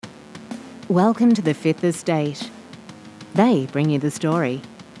Welcome to the Fifth Estate. They bring you the story.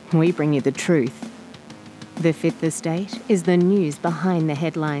 We bring you the truth. The Fifth Estate is the news behind the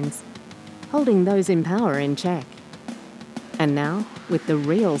headlines, holding those in power in check. And now, with the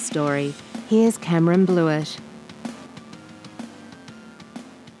real story, here's Cameron Blewett.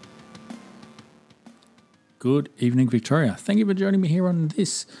 Good evening, Victoria. Thank you for joining me here on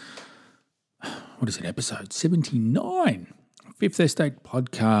this, episode 79, Fifth Estate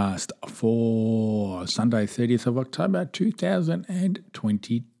podcast for Sunday, 30th of October,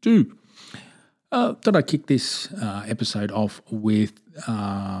 2022. Thought I'd kick this episode off with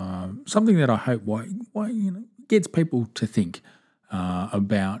something that I hope gets people to think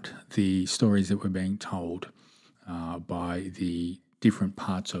about the stories that were being told by the different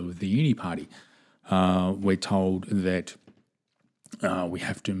parts of the uni party. We're told that we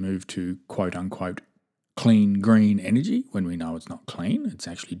have to move to quote-unquote clean green energy when we know it's not clean. It's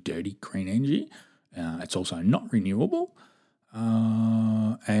actually dirty green energy. It's also not renewable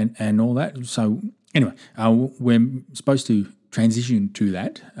and all that. So anyway, we're supposed to transition to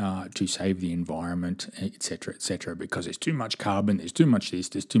that to save the environment, et cetera, because there's too much carbon, there's too much this,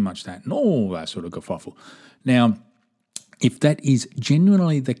 there's too much that, and all that sort of kerfuffle. Now, if that is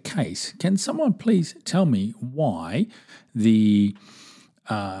genuinely the case, can someone please tell me why the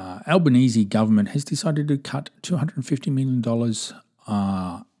Albanese government has decided to cut $250 million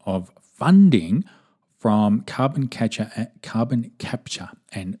of funding from carbon capture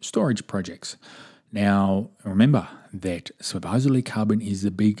and storage projects? Now, remember that supposedly carbon is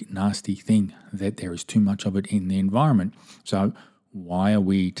the big nasty thing, that there is too much of it in the environment. So why are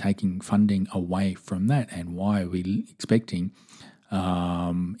we taking funding away from that, and why are we expecting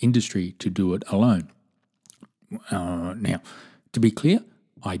industry to do it alone? Now, to be clear,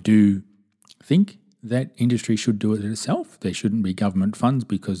 I do think that industry should do it itself. There shouldn't be government funds,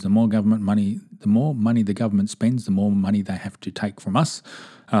 because the more money the government spends, the more money they have to take from us,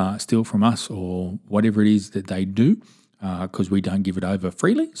 steal from us, or whatever it is that they do, because we don't give it over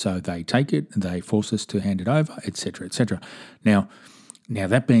freely. So they take it, they force us to hand it over, etc., etc. Now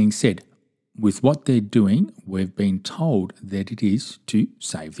that being said, with what they're doing, we've been told that it is to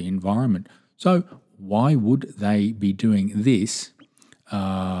save the environment. So why would they be doing this?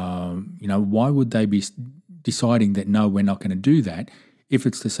 Why would they be deciding that, no, we're not going to do that if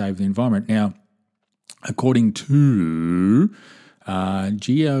it's to save the environment? Now, according to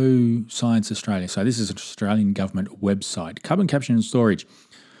Geoscience Australia, so this is an Australian government website, carbon capture and storage.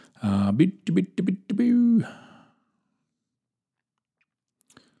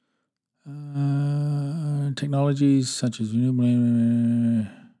 Technologies such as renewable.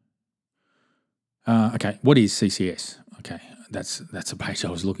 Okay, what is CCS? Okay, that's a page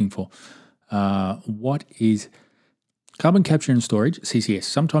I was looking for. What is carbon capture and storage? CCS,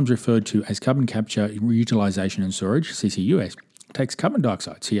 sometimes referred to as carbon capture, utilization and storage, CCUS, takes carbon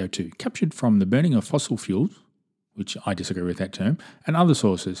dioxide, CO2, captured from the burning of fossil fuels, which I disagree with that term, and other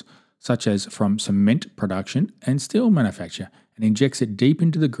sources, such as from cement production and steel manufacture, and injects it deep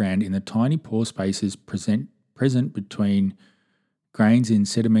into the ground in the tiny pore spaces present between grains in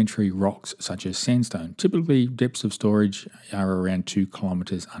sedimentary rocks such as sandstone. Typically, depths of storage are around 2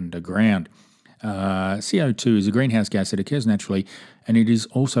 kilometres underground. CO2 is a greenhouse gas that occurs naturally, and it is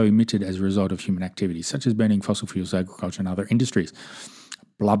also emitted as a result of human activities, such as burning fossil fuels, agriculture, and other industries.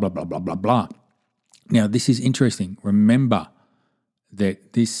 Blah, blah, blah, blah, blah, blah. Now, this is interesting. Remember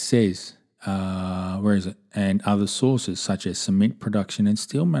that this says, where is it? And other sources such as cement production and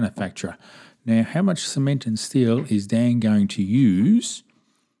steel manufacture. Now, how much cement and steel is Dan going to use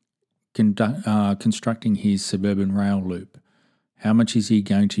constructing his suburban rail loop? How much is he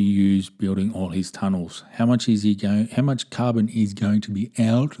going to use building all his tunnels? How much carbon is going to be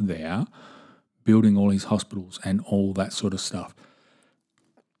out there building all his hospitals and all that sort of stuff?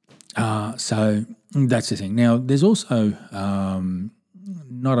 So that's the thing. Now, there's also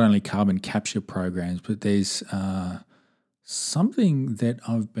not only carbon capture programs, but there's something that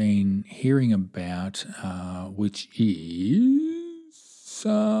I've been hearing about, which is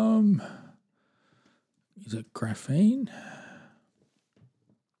it graphene?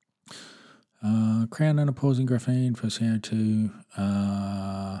 Crown anoposing graphene for CO2.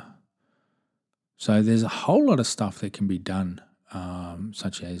 So there's a whole lot of stuff that can be done,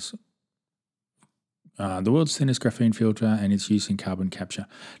 such as the world's thinnest graphene filter and its use in carbon capture.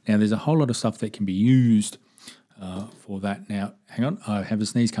 Now, there's a whole lot of stuff that can be used for that. Now, hang on, I have a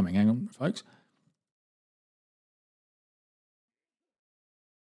sneeze coming. Hang on, folks.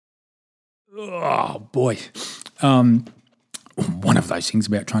 Oh, boy. One of those things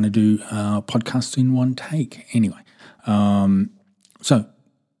about trying to do podcasts in one take. Anyway, so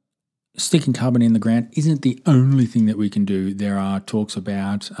sticking carbon in the ground isn't the only thing that we can do. There are talks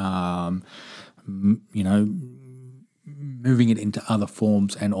about, moving it into other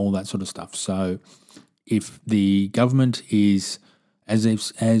forms and all that sort of stuff. So if the government is,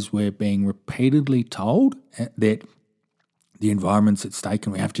 as we're being repeatedly told, that the environment's at stake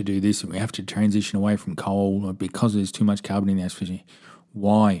and we have to do this and we have to transition away from coal because there's too much carbon in the atmosphere,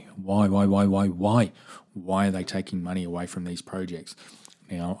 why? Why are they taking money away from these projects?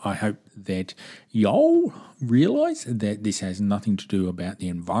 Now, I hope that y'all realise that this has nothing to do about the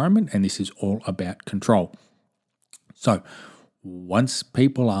environment and this is all about control. So once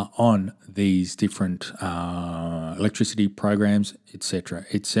people are on these different electricity programs,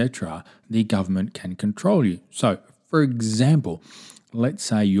 etc., the government can control you. So, for example, let's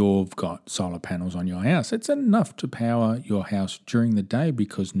say you've got solar panels on your house. It's enough to power your house during the day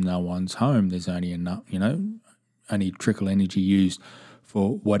because no one's home. There's only enough, only trickle energy used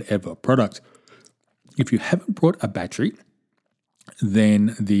for whatever product. If you haven't brought a battery,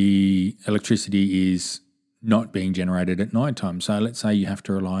 then the electricity is not being generated at night time. So let's say you have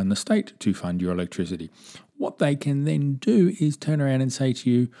to rely on the state to fund your electricity. What they can then do is turn around and say to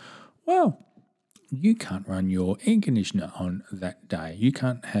you, well, you can't run your air conditioner on that day. You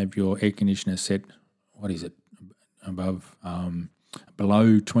can't have your air conditioner set,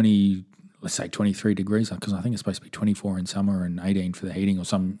 below 20, let's say 23 degrees, because I think it's supposed to be 24 in summer and 18 for the heating or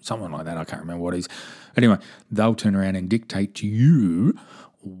something like that. I can't remember what it is. Anyway, they'll turn around and dictate to you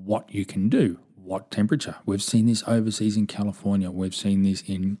what you can do, what temperature. We've seen this overseas in California. We've seen this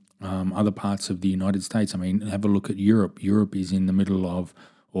in other parts of the United States. I mean, have a look at Europe. Europe is in the middle of,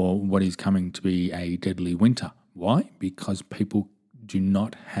 or what is coming to be, a deadly winter. Why? Because people do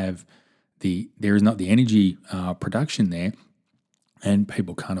not have there is not the energy production there, and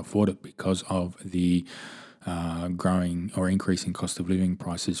people can't afford it because of the growing or increasing cost of living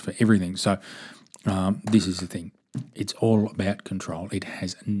prices for everything. So this is the thing. It's all about control. It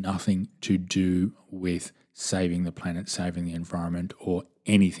has nothing to do with saving the planet, saving the environment, or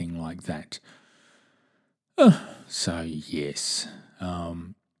anything like that. So yes,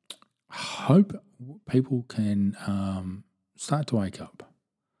 hope people can start to wake up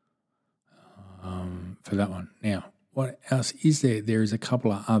for that one. Now, what else is there? There is a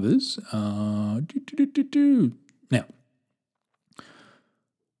couple of others. Now, no.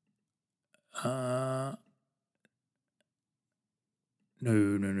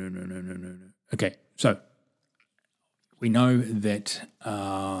 Okay, so we know that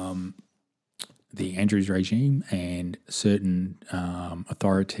the Andrews regime and certain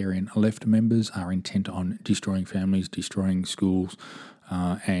authoritarian left members are intent on destroying families, destroying schools,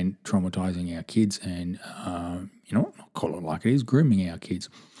 and traumatizing our kids and, I'll call it like it is, grooming our kids.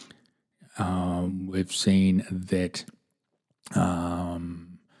 We've seen that,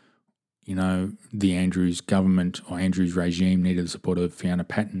 the Andrews government or Andrews regime needed the support of Fiona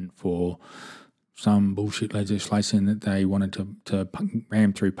Patten for some bullshit legislation that they wanted to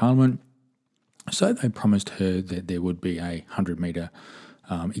ram through Parliament. So they promised her that there would be a 100-metre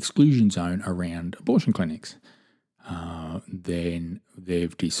exclusion zone around abortion clinics. Then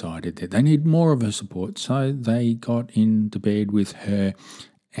they've decided that they need more of her support, so they got into bed with her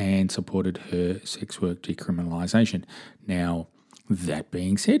and supported her sex work decriminalisation. Now, that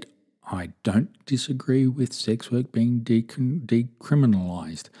being said, I don't disagree with sex work being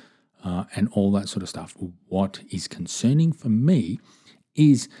decriminalised and all that sort of stuff. What is concerning for me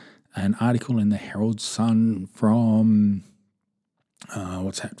is an article in the Herald Sun from,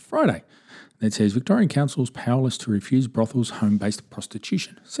 Friday, that says Victorian Council's powerless to refuse brothels home-based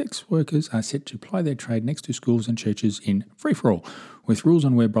prostitution. Sex workers are set to ply their trade next to schools and churches in free-for-all, with rules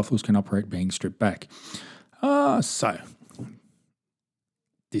on where brothels can operate being stripped back. So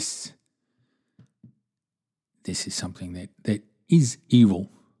this is something that is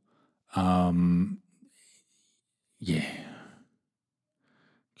evil. Yeah.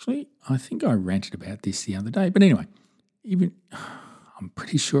 Actually, I think I ranted about this the other day. But anyway, I'm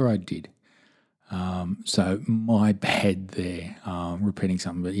pretty sure I did. So my bad there, repeating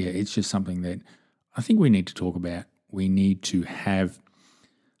something. But yeah, it's just something that I think we need to talk about. We need to have,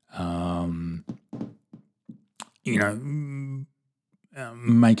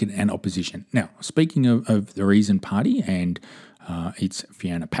 make it an opposition. Now, speaking of the Reason Party and it's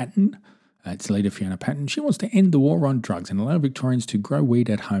Fiona Patten, its leader Fiona Patten, she wants to end the war on drugs and allow Victorians to grow weed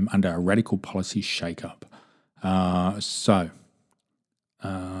at home under a radical policy shake-up.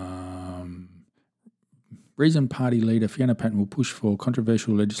 Reason Party leader Fiona Patten will push for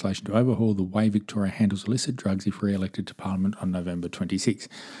controversial legislation to overhaul the way Victoria handles illicit drugs if re-elected to Parliament on November 26.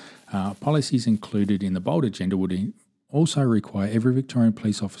 Policies included in the bold agenda would also require every Victorian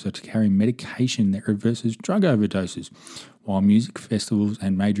police officer to carry medication that reverses drug overdoses, while music festivals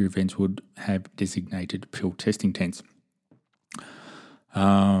and major events would have designated pill testing tents.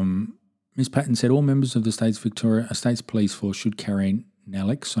 Ms. Patton said all members of the state's police force should carry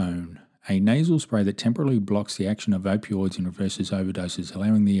naloxone, a nasal spray that temporarily blocks the action of opioids and reverses overdoses,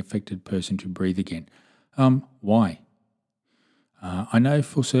 allowing the affected person to breathe again. Why? I know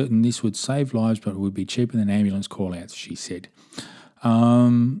for certain this would save lives, but it would be cheaper than ambulance call-outs, she said.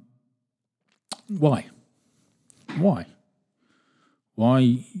 Why? Why?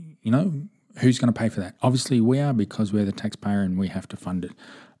 Who's going to pay for that? Obviously we are, because we're the taxpayer and we have to fund it.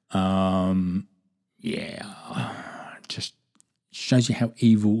 Just shows you how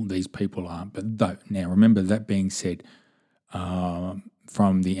evil these people are. But now remember, that being said,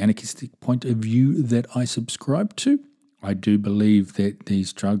 from the anarchistic point of view that I subscribe to, I do believe that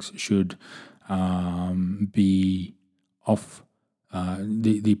these drugs should be off,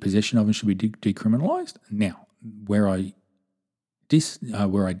 the possession of them should be decriminalised. Now, where I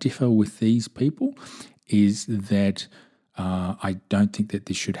differ with these people is that I don't think that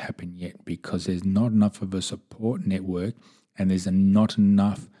this should happen yet, because there's not enough of a support network and there's not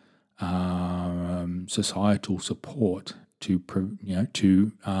enough societal support to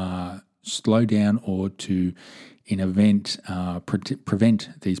slow down or to, in event, prevent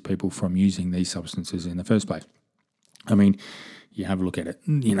these people from using these substances in the first place. I mean, you have a look at it.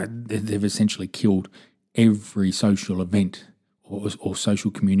 They've essentially killed every social event or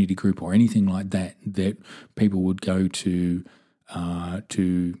social community group or anything like that people would go to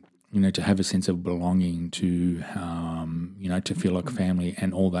have a sense of belonging, to feel like a family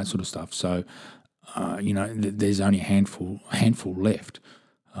and all that sort of stuff. So, there's only a handful left.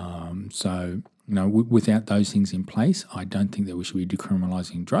 Without those things in place, I don't think that we should be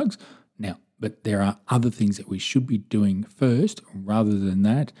decriminalising drugs now. But there are other things that we should be doing first rather than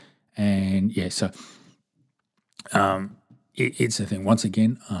that. And it's the thing. Once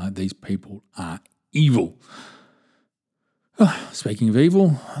again, these people are evil. Speaking of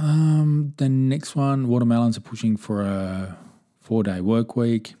evil, the next one, watermelons are pushing for a 4-day work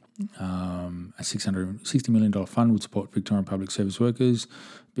week. A $660 million fund would support Victorian public service workers,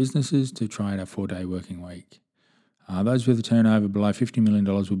 businesses to try out a 4-day working week. Those with a turnover below $50 million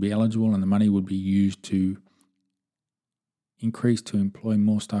would be eligible, and the money would be used to increase to employ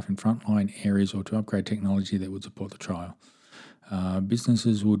more staff in frontline areas or to upgrade technology that would support the trial.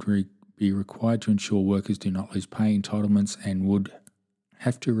 Businesses would be required to ensure workers do not lose pay entitlements and would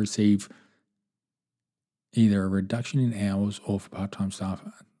have to receive either a reduction in hours or, for part-time staff,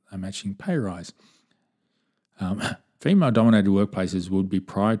 a matching pay rise. Female-dominated workplaces would be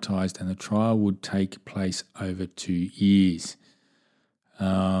prioritised and the trial would take place over 2 years.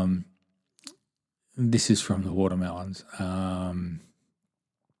 This is from the watermelons.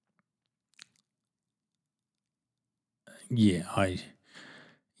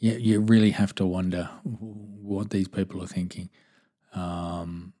 You really have to wonder what these people are thinking. I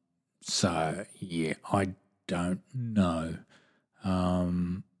don't know.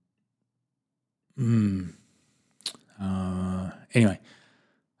 Anyway,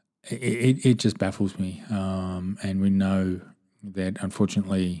 it just baffles me. And we know that,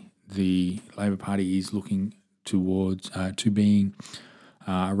 unfortunately, the Labor Party is looking towards to being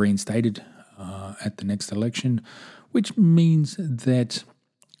reinstated at the next election, which means that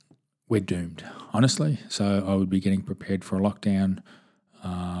we're doomed, honestly. So I would be getting prepared for a lockdown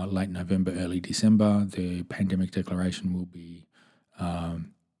late November, early December. The pandemic declaration will be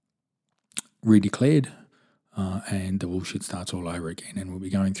redeclared and the bullshit starts all over again, and we'll be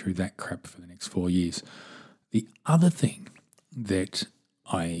going through that crap for the next 4 years. The other thing that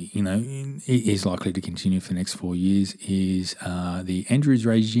is likely to continue for the next 4 years is the Andrews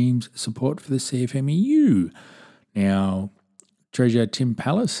regime's support for the CFMEU. Now, Treasurer Tim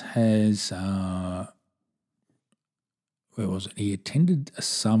Pallas has, he attended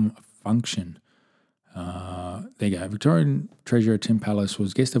some function. There you go. Victorian Treasurer Tim Pallas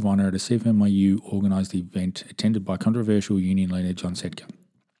was guest of honour at a CFMEU organised event attended by controversial union leader John Setka,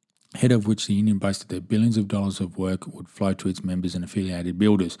 head of which the union boasted that billions of dollars of work would flow to its members and affiliated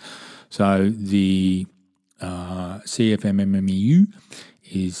builders. So the CFMMEU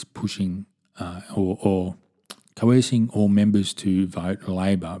is pushing or coercing all members to vote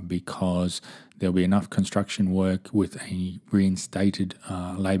Labor because there'll be enough construction work with a reinstated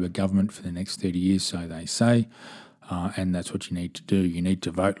Labor government for the next 30 years, so they say, and that's what you need to do. You need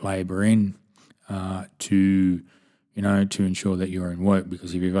to vote Labor in to to ensure that you're in work.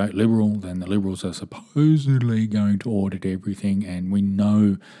 Because if you vote Liberal, then the Liberals are supposedly going to audit everything. And we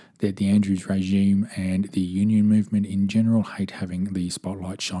know that the Andrews regime and the union movement in general hate having the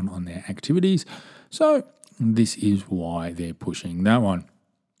spotlight shone on their activities. So this is why they're pushing that one.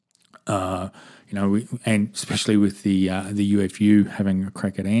 And especially with the UFU having a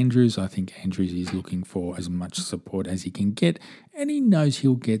crack at Andrews, I think Andrews is looking for as much support as he can get, and he knows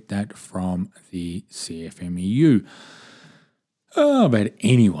he'll get that from the CFMEU. But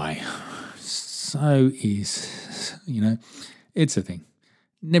anyway, so is, it's a thing.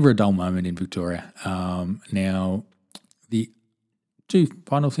 Never a dull moment in Victoria. Now, the two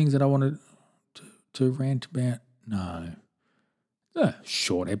final things that I wanted to rant about, a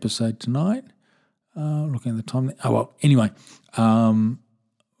short episode tonight. Looking at the time. Anyway,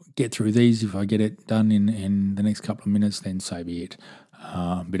 get through these. If I get it done in the next couple of minutes, then so be it.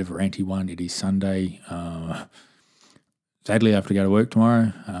 A bit of a ranty one. It is Sunday. Sadly, I have to go to work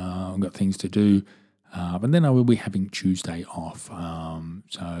tomorrow. I've got things to do. But then I will be having Tuesday off.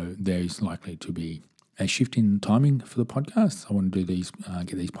 So there's likely to be a shift in timing for the podcasts. I want to do these,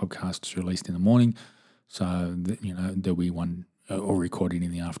 get these podcasts released in the morning. So that, there'll be one or recorded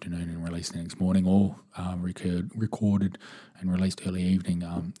in the afternoon and released the next morning, or recorded and released early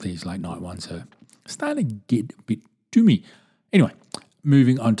evening. These late night ones are starting to get a bit to me. Anyway,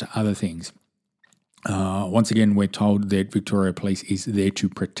 moving on to other things. Once again, we're told that Victoria Police is there to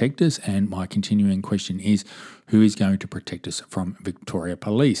protect us, and my continuing question is, who is going to protect us from Victoria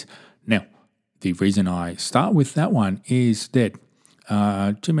Police? Now, the reason I start with that one is that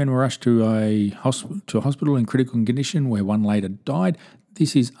two men were rushed to a hospital in critical condition, where one later died.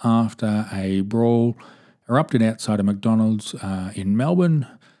 This is after a brawl erupted outside a McDonald's in Melbourne.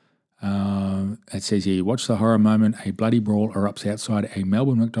 It says here, watch the horror moment. A bloody brawl erupts outside a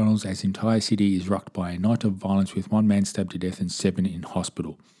Melbourne McDonald's as entire city is rocked by a night of violence, with one man stabbed to death and 7 in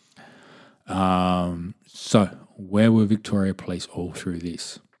hospital. So where were Victoria Police all through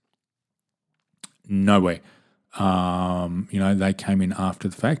this? Nowhere. They came in after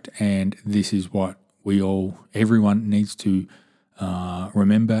the fact, and this is what everyone needs to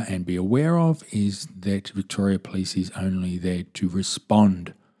remember and be aware of, is that Victoria Police is only there to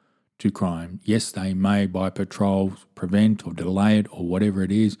respond to crime. Yes, they may by patrol prevent or delay it or whatever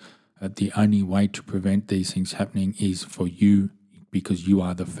it is. The only way to prevent these things happening is for you, because you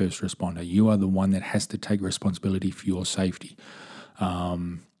are the first responder. You are the one that has to take responsibility for your safety.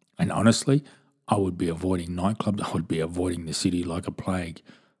 And honestly, I would be avoiding nightclubs. I would be avoiding the city like a plague,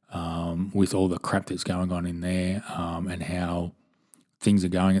 with all the crap that's going on in there, and how things are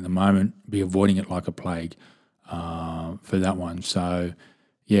going at the moment. Be avoiding it like a plague for that one. So,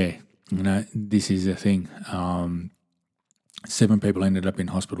 yeah, this is the thing. 7 people ended up in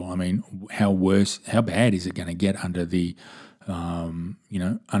hospital. I mean, how bad is it going to get under the,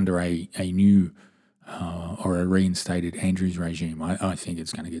 under a new or a reinstated Andrews regime? I think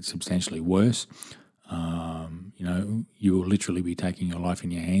it's going to get substantially worse. You will literally be taking your life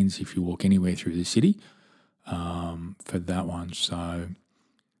in your hands if you walk anywhere through the city for that one. So,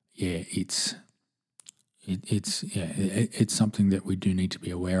 yeah, it's something that we do need to be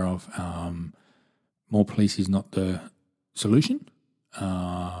aware of. More police is not the solution.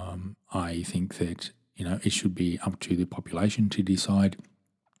 I think that it should be up to the population to decide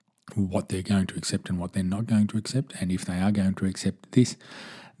what they're going to accept and what they're not going to accept. And if they are going to accept this,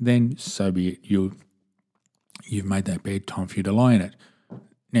 then so be it. You've made that bed, time for you to lie in it.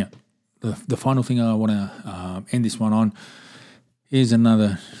 Now, the final thing I want to end this one on is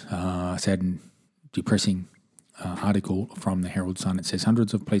another sad and depressing article from the Herald Sun. It says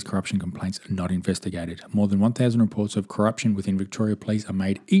hundreds of police corruption complaints are not investigated. More than 1,000 reports of corruption within Victoria Police are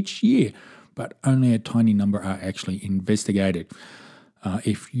made each year, but only a tiny number are actually investigated.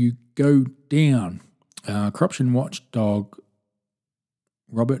 If you go down, corruption watchdog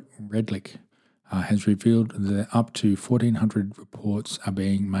Robert Redlick has revealed that up to 1,400 reports are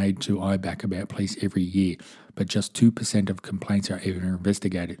being made to IBAC about police every year, but just 2% of complaints are ever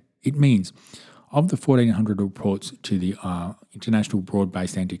investigated. It means of the 1,400 reports to the International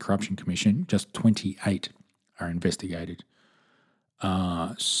Broad-Based Anti-Corruption Commission, just 28 are investigated.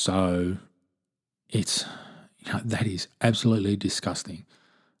 So it's that is absolutely disgusting.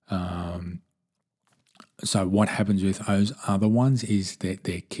 So what happens with those other ones is that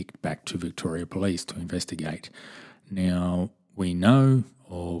they're kicked back to Victoria Police to investigate. Now, we know,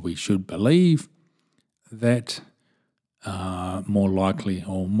 or we should believe, that more likely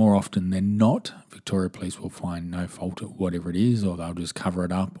or more often than not, Victoria Police will find no fault at whatever it is, or they'll just cover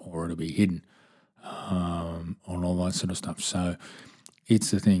it up, or it'll be hidden, and all that sort of stuff. So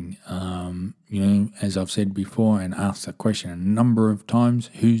It's the thing. As I've said before and asked that question a number of times,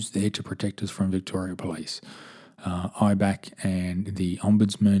 who's there to protect us from Victoria Police? IBAC and the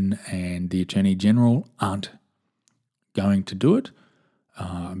Ombudsman and the Attorney General aren't going to do it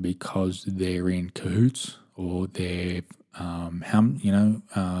because they're in cahoots or they're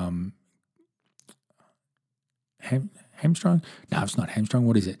hamstrung. No, it's not hamstrung.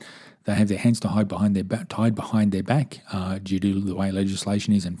 What is it? They have their hands tied behind their back due to the way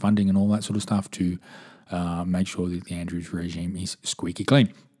legislation is and funding and all that sort of stuff to make sure that the Andrews regime is squeaky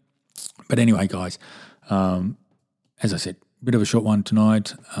clean. But anyway, guys, as I said, bit of a short one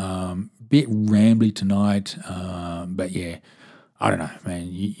tonight, bit rambly tonight, but yeah, I don't know,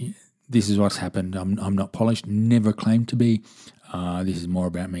 man. This is what's happened. I'm not polished, never claimed to be. This is more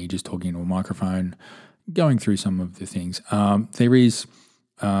about me just talking into a microphone, going through some of the things. There is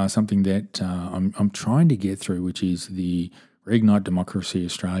something that I'm trying to get through, which is the Reignite Democracy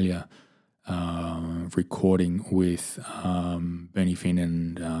Australia recording with Bernie Finn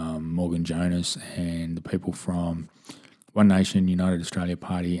and Morgan Jonas and the people from One Nation, United Australia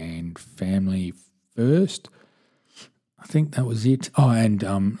Party and Family First. I think that was it. Oh, and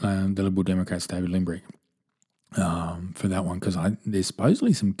the Liberal Democrats, David Limbrick, for that one, because there's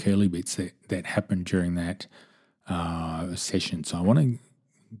supposedly some curly bits that happened during that session. So I want to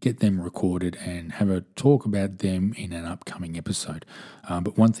get them recorded and have a talk about them in an upcoming episode.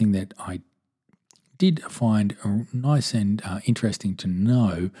 But one thing that I did find nice and interesting to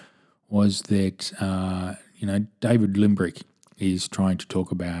know was that, David Limbrick is trying to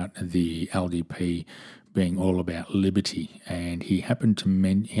talk about the LDP being all about liberty, and he happened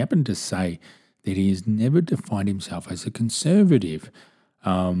to say that he has never defined himself as a conservative.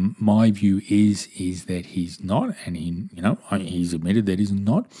 My view is that he's not, and he's admitted that he's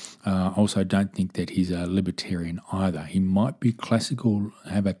not. Also, don't think that he's a libertarian either. He might be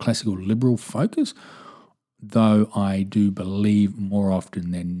have a classical liberal focus, though I do believe more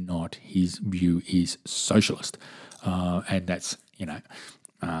often than not his view is socialist, and that's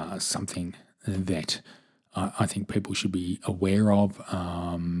something that I think people should be aware of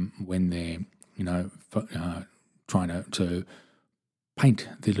when they're trying to paint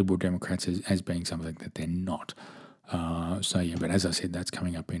the Liberal Democrats as being something that they're not. But as I said, that's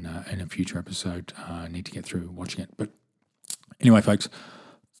coming up in a future episode. I need to get through watching it. But anyway, folks,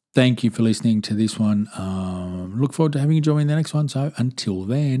 thank you for listening to this one. Look forward to having you join me in the next one. So until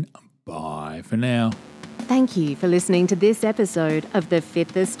then, bye for now. Thank you for listening to this episode of The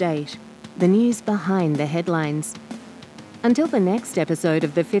Fifth Estate, the news behind the headlines. Until the next episode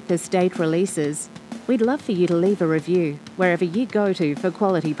of The Fifth Estate releases, we'd love for you to leave a review wherever you go to for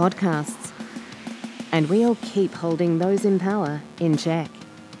quality podcasts. And we'll keep holding those in power in check.